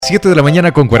7 de la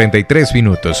mañana con 43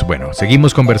 minutos. Bueno,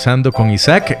 seguimos conversando con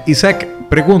Isaac. Isaac,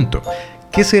 pregunto,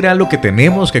 ¿qué será lo que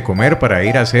tenemos que comer para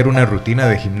ir a hacer una rutina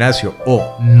de gimnasio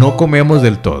o no comemos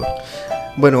del todo?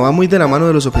 Bueno, va muy de la mano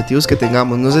de los objetivos que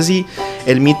tengamos. No sé si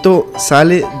el mito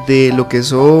sale de lo que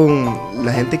son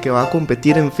la gente que va a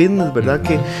competir en fitness, ¿verdad?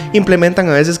 Que implementan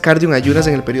a veces cardio en ayunas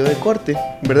en el periodo de corte,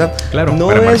 ¿verdad? Claro, no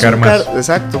para marcar más.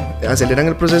 Exacto, aceleran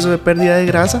el proceso de pérdida de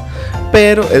grasa,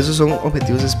 pero esos son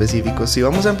objetivos específicos. Si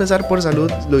vamos a empezar por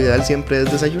salud, lo ideal siempre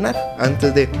es desayunar.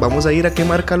 Vamos a ir a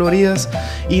quemar calorías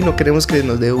y no queremos que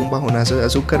nos dé un bajonazo de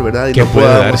azúcar, ¿verdad? Y que no puede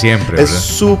dar siempre, es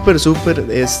súper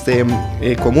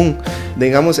común.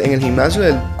 Digamos, en el gimnasio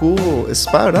del cubo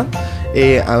spa, ¿verdad?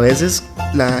 A veces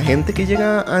la gente que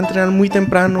llega a entrenar muy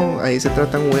temprano, ahí se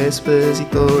tratan huéspedes y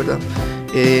todo, ¿verdad?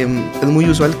 Es muy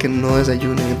usual que no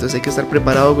desayunen, entonces hay que estar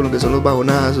preparado con lo que son los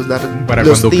bajonazos, dar para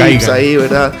los cuando tips caigan ahí,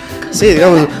 ¿verdad? Sí,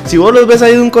 digamos, si vos los ves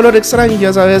ahí de un color extraño,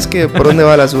 ya sabes que por dónde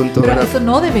va el asunto, pero ¿verdad? eso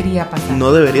no debería pasar.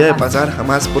 No debería de pasar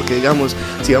jamás, porque digamos,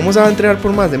 si vamos a entrenar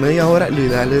por más de media hora, lo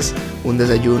ideal es un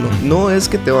desayuno. No es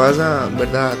que te vas a,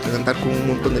 ¿verdad?, atragantar con un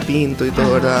montón de pinto y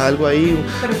todo, ¿verdad? Algo ahí.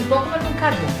 Pero si puedo comer un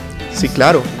carbo. Sí,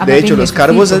 claro. De hecho, los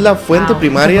carbos es la fuente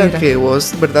primaria que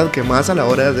vos, ¿verdad?, quemás a la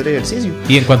hora de hacer ejercicio.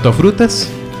 ¿Y en cuanto a frutas?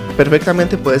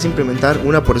 Perfectamente puedes implementar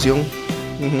una porción.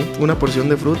 Una porción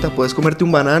de fruta, puedes comerte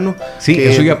un banano. Sí,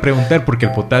 eso iba a preguntar porque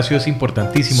el potasio es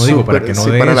importantísimo, digo, para que no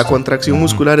dé para la contracción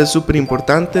muscular es súper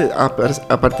importante,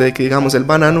 aparte de que, digamos, el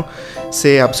banano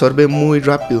se absorbe muy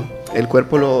rápido. El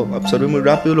cuerpo lo absorbe muy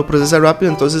rápido, lo procesa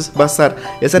rápido, entonces va a estar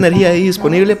esa energía ahí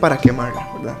disponible para quemarla,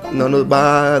 ¿verdad? No nos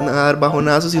va a dar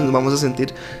bajonazos y nos vamos a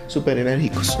sentir súper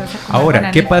enérgicos.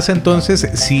 Ahora, ¿qué pasa entonces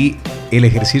si el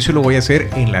ejercicio lo voy a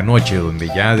hacer en la noche, donde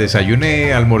ya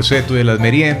desayuné, almorcé, tuve las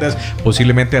meriendas,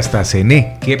 posiblemente hasta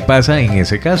cené? ¿Qué pasa en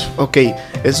ese caso? Ok,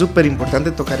 es súper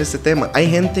importante tocar este tema.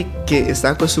 Hay gente que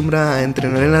está acostumbrada a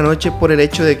entrenar en la noche por el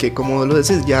hecho de que, como lo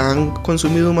decís, ya han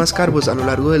consumido más carbos a lo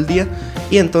largo del día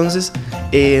y entonces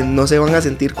no se van a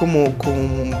sentir como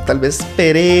con tal vez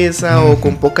pereza o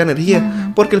con poca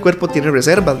energía, porque el cuerpo tiene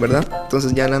reservas, ¿verdad?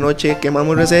 Entonces ya en la noche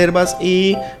quemamos reservas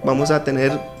y vamos a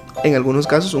tener en algunos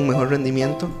casos un mejor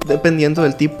rendimiento, dependiendo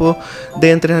del tipo de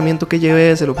entrenamiento que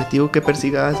lleves, el objetivo que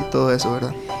persigas y todo eso,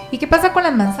 ¿verdad? ¿Y qué pasa con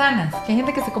las manzanas? Que hay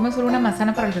gente que se come solo una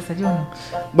manzana para el desayuno.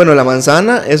 Bueno, la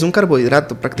manzana es un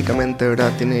carbohidrato prácticamente,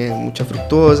 ¿verdad? Tiene mucha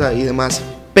fructosa y demás.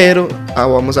 Pero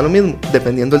vamos a lo mismo,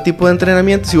 dependiendo del tipo de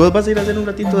entrenamiento. Si vos vas a ir a hacer un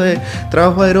ratito de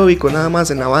trabajo aeróbico nada más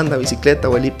en la banda, bicicleta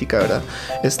o elíptica, ¿verdad?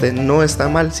 No está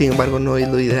mal, sin embargo no es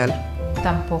lo ideal.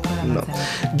 Tampoco la manzana.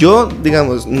 No. Yo,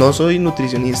 digamos, no soy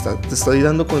nutricionista, te estoy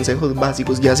dando consejos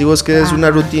básicos. Ya si vos querés una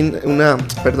rutina,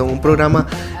 un programa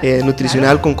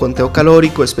nutricional con conteo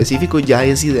calórico específico, ya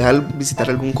es ideal visitar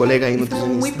a algún colega y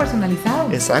nutricionista. Es muy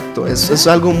personalizado. Exacto, eso es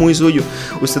algo muy suyo.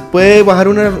 Usted puede bajar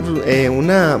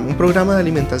un programa de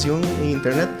alimentación en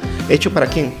internet hecho para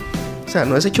quién. O sea,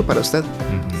 no es hecho para usted.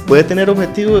 Puede tener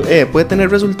objetivos, puede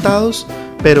tener resultados,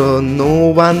 pero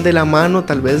no van de la mano,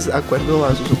 tal vez de acuerdo a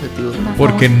sus objetivos.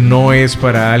 Porque no es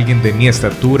para alguien de mi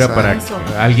estatura, para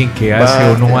alguien que hace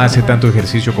o no hace tanto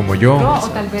ejercicio como yo. O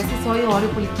tal vez soy ovario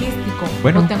poliquístico,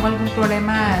 o tengo algún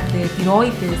problema de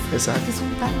tiroides. Exacto.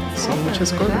 Son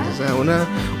muchas cosas. O sea,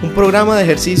 un programa de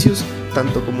ejercicios,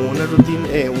 tanto como una rutina,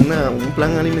 un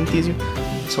plan alimenticio,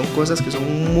 son cosas que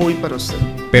son muy para usted.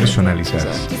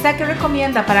 Personalizadas. Quizá, ¿qué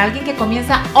recomienda para alguien que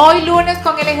comienza hoy lunes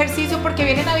con el ejercicio porque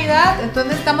viene Navidad? Entonces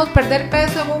necesitamos perder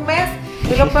peso en un mes.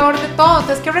 Es lo peor de todo.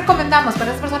 Entonces, ¿qué recomendamos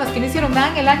para esas personas que no hicieron nada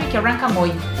en el año y que arrancan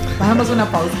hoy? Bajamos una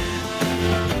pausa.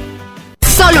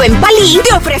 Solo en Palí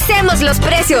te ofrecemos los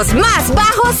precios más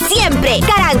bajos siempre.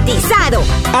 Garantizado.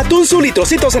 Atún Zuli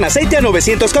trocitos en aceite a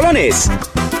 900 colones.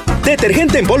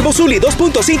 Detergente en polvo Zuli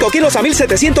 2.5 kilos a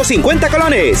 1,750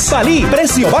 colones. Palí,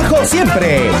 precio bajo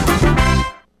siempre.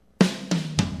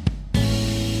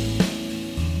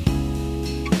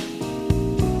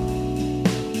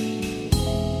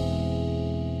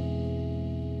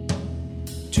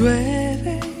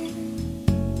 Llueve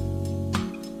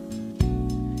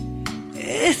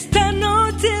esta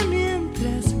noche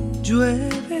mientras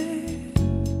llueve,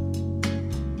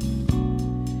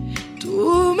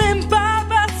 tú me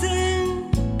empapas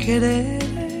en querer.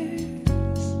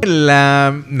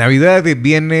 La Navidad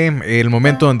viene el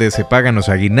momento donde se pagan los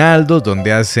aguinaldos,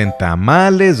 donde hacen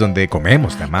tamales, donde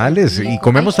comemos tamales y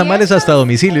comemos tamales hasta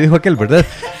domicilio, dijo aquel, ¿verdad?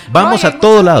 Vamos a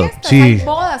todo lado. Sí. Hay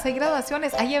bodas, hay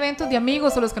graduaciones, hay eventos de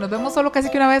amigos o los que nos vemos solo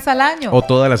casi que una vez al año. O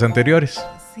todas las anteriores.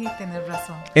 Sí, tenés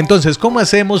razón. Entonces, ¿cómo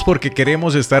hacemos? Porque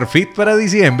queremos estar fit para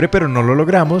diciembre, pero no lo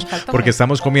logramos porque mes.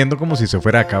 estamos comiendo como si se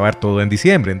fuera a acabar todo en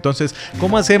diciembre. Entonces,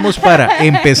 ¿cómo hacemos para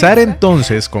empezar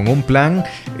entonces con un plan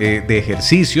de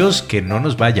ejercicios que no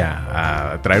nos vaya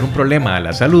a traer un problema a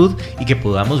la salud y que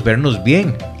podamos vernos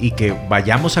bien y que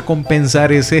vayamos a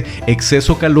compensar ese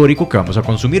exceso calórico que vamos a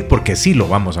consumir? Porque sí lo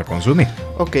vamos a consumir.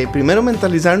 Ok, primero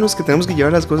mentalizarnos que tenemos que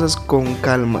llevar las cosas con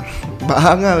calma.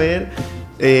 Van a ver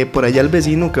por allá el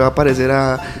vecino que va a aparecer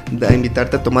a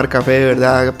invitarte a tomar café,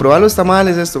 ¿verdad? Probar los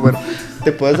tamales, esto, bueno,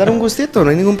 te puedes dar un gustito, no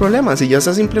hay ningún problema. Si ya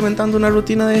estás implementando una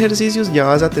rutina de ejercicios, ya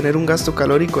vas a tener un gasto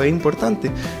calórico ahí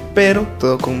importante, pero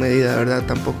todo con medida, ¿verdad?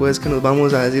 Tampoco es que nos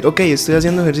vamos a decir, ok, estoy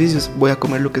haciendo ejercicios, voy a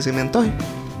comer lo que se me antoje.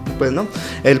 Pues no,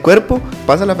 el cuerpo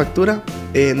pasa la factura,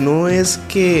 no es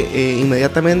que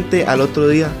inmediatamente al otro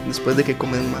día, después de que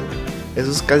comes mal. Eso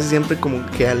es casi siempre como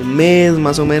que al mes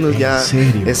más o menos ya. ¿En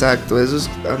serio? Exacto, eso es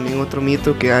también otro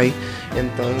mito que hay.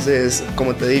 Entonces,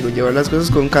 como te digo, llevar las cosas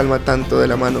con calma, tanto de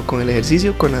la mano con el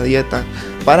ejercicio, con la dieta.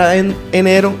 Para en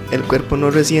enero el cuerpo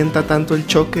no resienta tanto el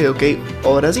choque de, ok,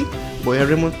 ahora sí, voy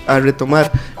a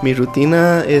retomar mi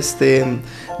rutina de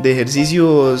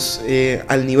ejercicios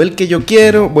al nivel que yo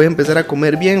quiero, voy a empezar a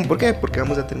comer bien. ¿Por qué? Porque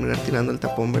vamos a terminar tirando el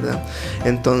tapón, ¿verdad?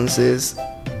 Entonces,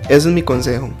 ese es mi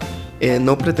consejo.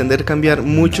 No pretender cambiar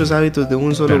muchos hábitos de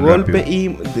un solo golpe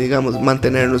y, digamos,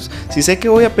 mantenerlos. Si sé que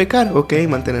voy a pecar, ok,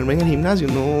 mantenerme en el gimnasio,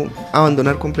 no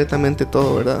abandonar completamente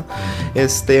todo, ¿verdad?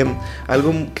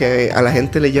 Algo que a la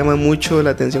gente le llama mucho la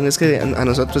atención es que a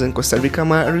nosotros en Costa Rica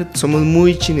Marriott somos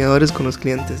muy chineadores con los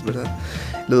clientes, ¿verdad?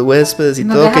 Los huéspedes y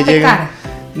todo que llegan.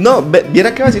 No,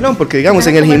 viera qué vacilón, porque digamos,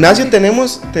 en el gimnasio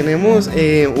tenemos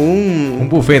un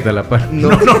buffet a la par. No.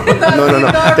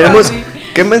 Tenemos,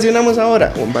 ¿qué mencionamos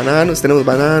ahora? Tenemos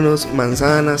bananos,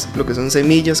 manzanas, lo que son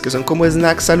semillas, que son como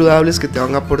snacks saludables que te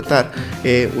van a aportar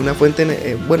una fuente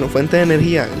de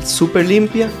energía súper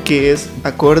limpia, que es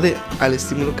acorde al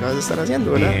estímulo que vas a estar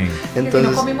haciendo, ¿verdad? Bien. Entonces,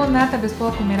 si no comimos nada, tal vez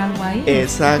puedo comer algo ahí.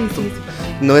 Exacto. Sí.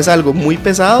 No es algo muy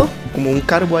pesado, como un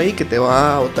carbo ahí que te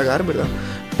va a botagar, ¿verdad?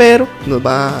 Pero nos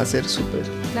va a hacer súper.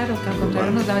 Claro, que al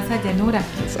contrario nos da esa llanura.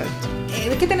 Exacto.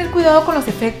 Hay que tener cuidado con los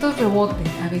efectos rebote.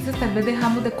 A veces tal vez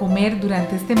dejamos de comer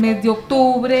durante este mes de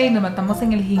octubre y nos matamos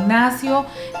en el gimnasio.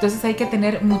 Entonces hay que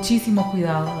tener muchísimo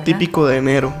cuidado, ¿verdad? Típico de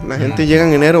enero. La gente llega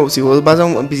en enero. Si vos vas a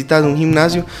visitar un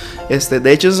gimnasio,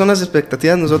 de hecho esas son las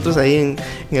expectativas nosotros ahí en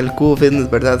el Cubo Fitness,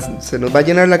 ¿verdad? Se nos va a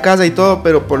llenar la casa y todo,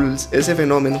 pero por ese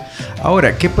fenómeno.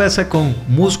 Ahora, ¿qué pasa con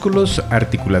músculos,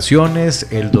 articulaciones,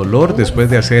 el dolor después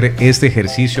de hacer este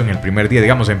ejercicio en el primer día?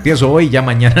 Digamos, empiezo hoy, ya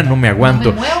mañana no me aguanto.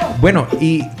 No me muevo. Bueno,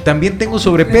 y también tengo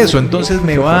sobrepeso, entonces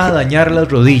me va a dañar las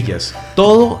rodillas.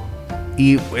 Todo,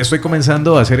 y estoy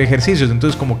comenzando a hacer ejercicios,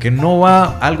 entonces como que no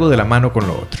va algo de la mano con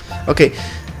lo otro. Ok,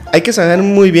 hay que saber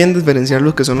muy bien diferenciar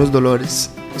lo que son los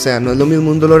dolores. O sea, no es lo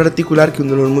mismo un dolor articular que un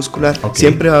dolor muscular. Okay.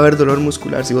 Siempre va a haber dolor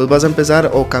muscular. Si vos vas a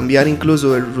empezar o cambiar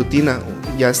incluso de rutina,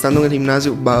 ya estando en el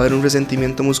gimnasio, va a haber un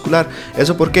resentimiento muscular.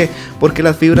 ¿Eso por qué? Porque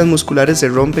las fibras musculares se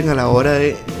rompen a la hora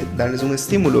de darles un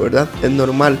estímulo, ¿verdad? Es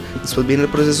normal. Después viene el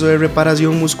proceso de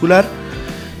reparación muscular.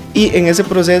 Y en ese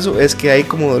proceso es que hay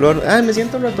como dolor. Ay, me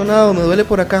siento ratonado, me duele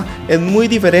por acá. Es muy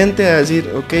diferente a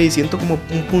decir, ok, siento como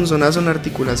un punzonazo en la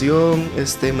articulación,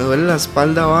 me duele la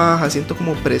espalda baja, siento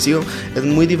como presión. Es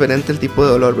muy diferente el tipo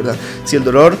de dolor, ¿verdad? Si el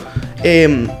dolor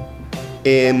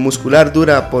muscular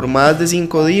dura por más de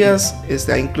 5 días,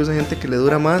 hay incluso gente que le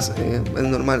dura más, es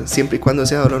normal, siempre y cuando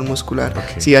sea dolor muscular.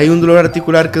 Okay. Si hay un dolor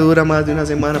articular que dura más de una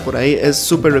semana por ahí, es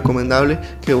súper recomendable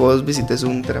que vos visites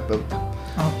un terapeuta.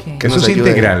 Okay. Que eso es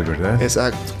integral, ¿verdad?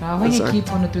 Exacto. Trabajo en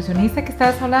equipo, nutricionista que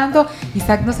estabas hablando.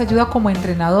 Isaac nos ayuda como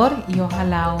entrenador y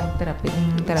ojalá un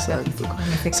terapeuta físico.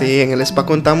 En este caso. Sí, en el spa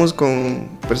contamos con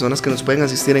personas que nos pueden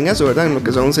asistir en eso, ¿verdad? En lo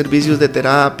que son servicios de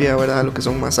terapia, ¿verdad? Lo que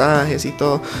son masajes y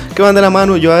todo, que van de la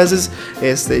mano. Yo a veces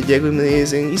llego y me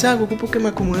dicen, Isaac, ocupo que me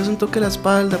acomodes un toque la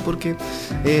espalda porque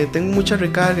tengo mucha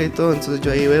recarga y todo. Entonces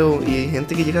yo ahí veo y hay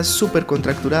gente que llega súper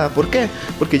contracturada. ¿Por qué?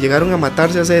 Porque llegaron a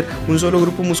matarse a hacer un solo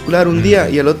grupo muscular un día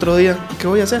y el otro día, ¿qué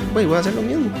voy a hacer? Voy a hacer lo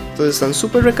mismo. Entonces están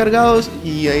súper recargados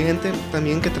y hay gente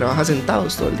también que trabaja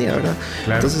sentados todo el día, ¿verdad?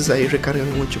 Claro. Entonces ahí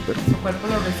recargan mucho, pero su cuerpo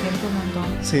lo resiente un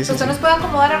montón. Sí, ¿Usted nos puede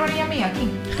acomodar a Ronnie y a mí aquí?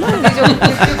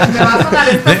 Me va a sonar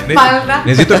esta espalda.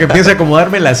 Necesito que empiece a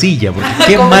acomodarme la silla, porque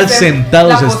qué mal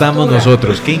sentados estamos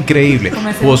nosotros, qué increíble.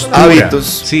 Postura. Hábitos.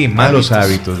 Sí, malos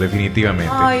hábitos,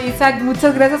 definitivamente. Ay, Isaac,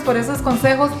 muchas gracias por esos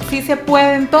consejos. Sí se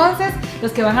puede entonces,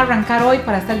 los que van a arrancar hoy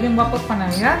para estar bien guapos para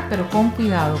Navidad, pero con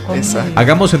cuidado.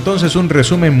 Hagamos entonces un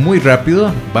resumen muy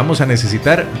rápido. Vamos a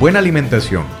necesitar buena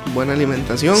alimentación. Buena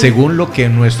alimentación. Según lo que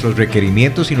nuestros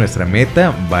requerimientos y nuestra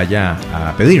meta vaya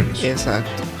a pedirnos.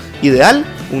 Exacto. ideal,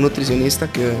 un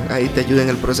nutricionista que ahí te ayude en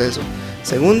el proceso.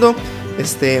 Segundo,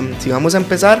 si vamos a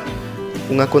empezar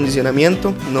un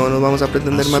acondicionamiento, no nos vamos a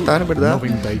pretender matar, ¿verdad?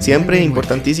 99. Siempre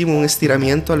importantísimo un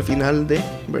estiramiento al final de,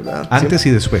 ¿verdad? Antes Siempre.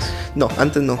 y después. No,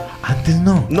 antes no. Antes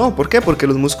no. No, ¿por qué? Porque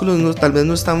los músculos tal vez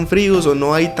no están fríos o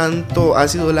no hay tanto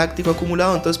ácido láctico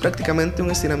acumulado, entonces prácticamente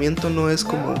un estiramiento no es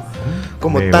como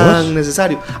tan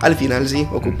necesario. Al final sí,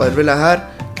 ocupas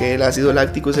relajar, que el ácido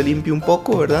láctico se limpie un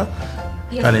poco, ¿verdad?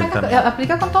 ¿Y eso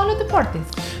aplica con todos los deportes?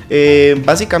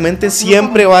 Básicamente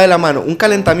siempre va de la mano un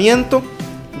calentamiento,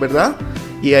 ¿verdad?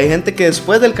 Y hay gente que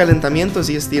después del calentamiento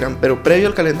sí estiran, pero previo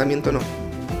al calentamiento no.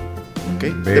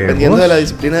 ¿Okay? Dependiendo de la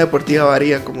disciplina deportiva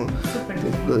varía, como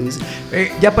lo dice.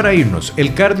 Ya para irnos,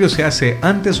 ¿el cardio se hace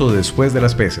antes o después de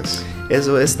las pesas?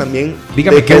 Eso es también...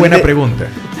 Dígame, qué buena pregunta.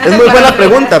 Es muy buena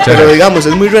pregunta, pero digamos,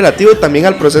 es muy relativo también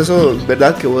al proceso,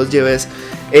 ¿verdad?, que vos lleves.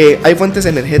 Hay fuentes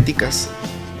energéticas.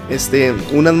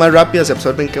 Unas más rápidas se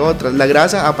absorben que otras. La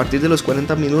grasa, a partir de los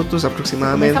 40 minutos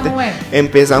aproximadamente,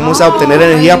 empezamos a obtener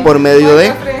energía por medio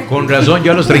de... Con razón,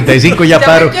 yo a los 35 ya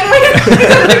paro.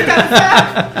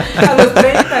 A los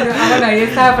 30, bueno, ahí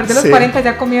está, a partir de los 40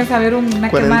 ya comienza a haber una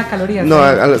quema de calorías. No,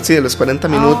 sí, de los 40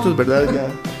 minutos, ¿verdad? Ya,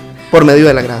 por medio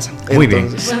de la grasa. Muy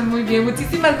bien. Bueno, muy bien,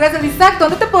 muchísimas gracias. Isaac,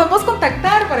 ¿dónde te podemos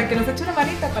contactar para que nos eche una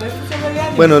manita para este cierre de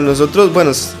año? Bueno, nosotros,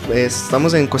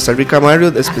 estamos en Costa Rica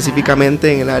Marriott,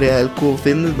 específicamente en el área del Cool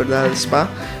Fitness, ¿verdad? El spa.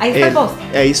 Ahí estás vos.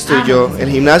 Ahí estoy yo. El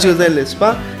gimnasio es del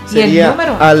spa. ¿Y sería el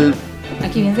número?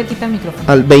 Aquí bien cerquita el micrófono.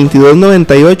 Al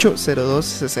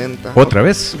 2298-0260. ¿Otra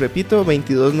vez? Repito,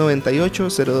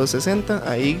 2298-0260.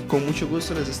 Ahí con mucho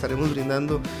gusto les estaremos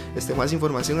brindando más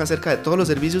información acerca de todos los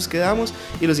servicios que damos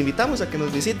y los invitamos a que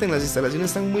nos visiten. Las instalaciones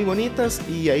están muy bonitas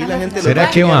y ahí la gente ¿Será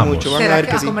que vamos? mucho. Van a ¿Será ver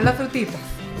que que a sí. comer las frutitas?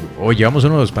 O llevamos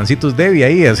unos pancitos Debbie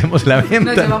ahí, hacemos la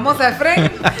venta. Nos llevamos a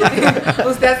Efren.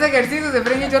 Usted hace ejercicios,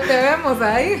 Efren y yo te vemos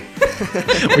ahí.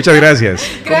 Muchas gracias.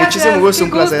 Con muchísimo gusto,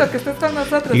 un placer. Que estés con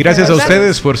nosotros. Y gracias a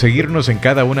ustedes por seguirnos en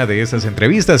cada una de estas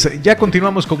entrevistas. Ya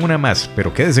continuamos con una más,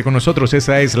 pero quédese con nosotros,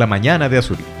 esa es La Mañana de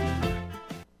Azul.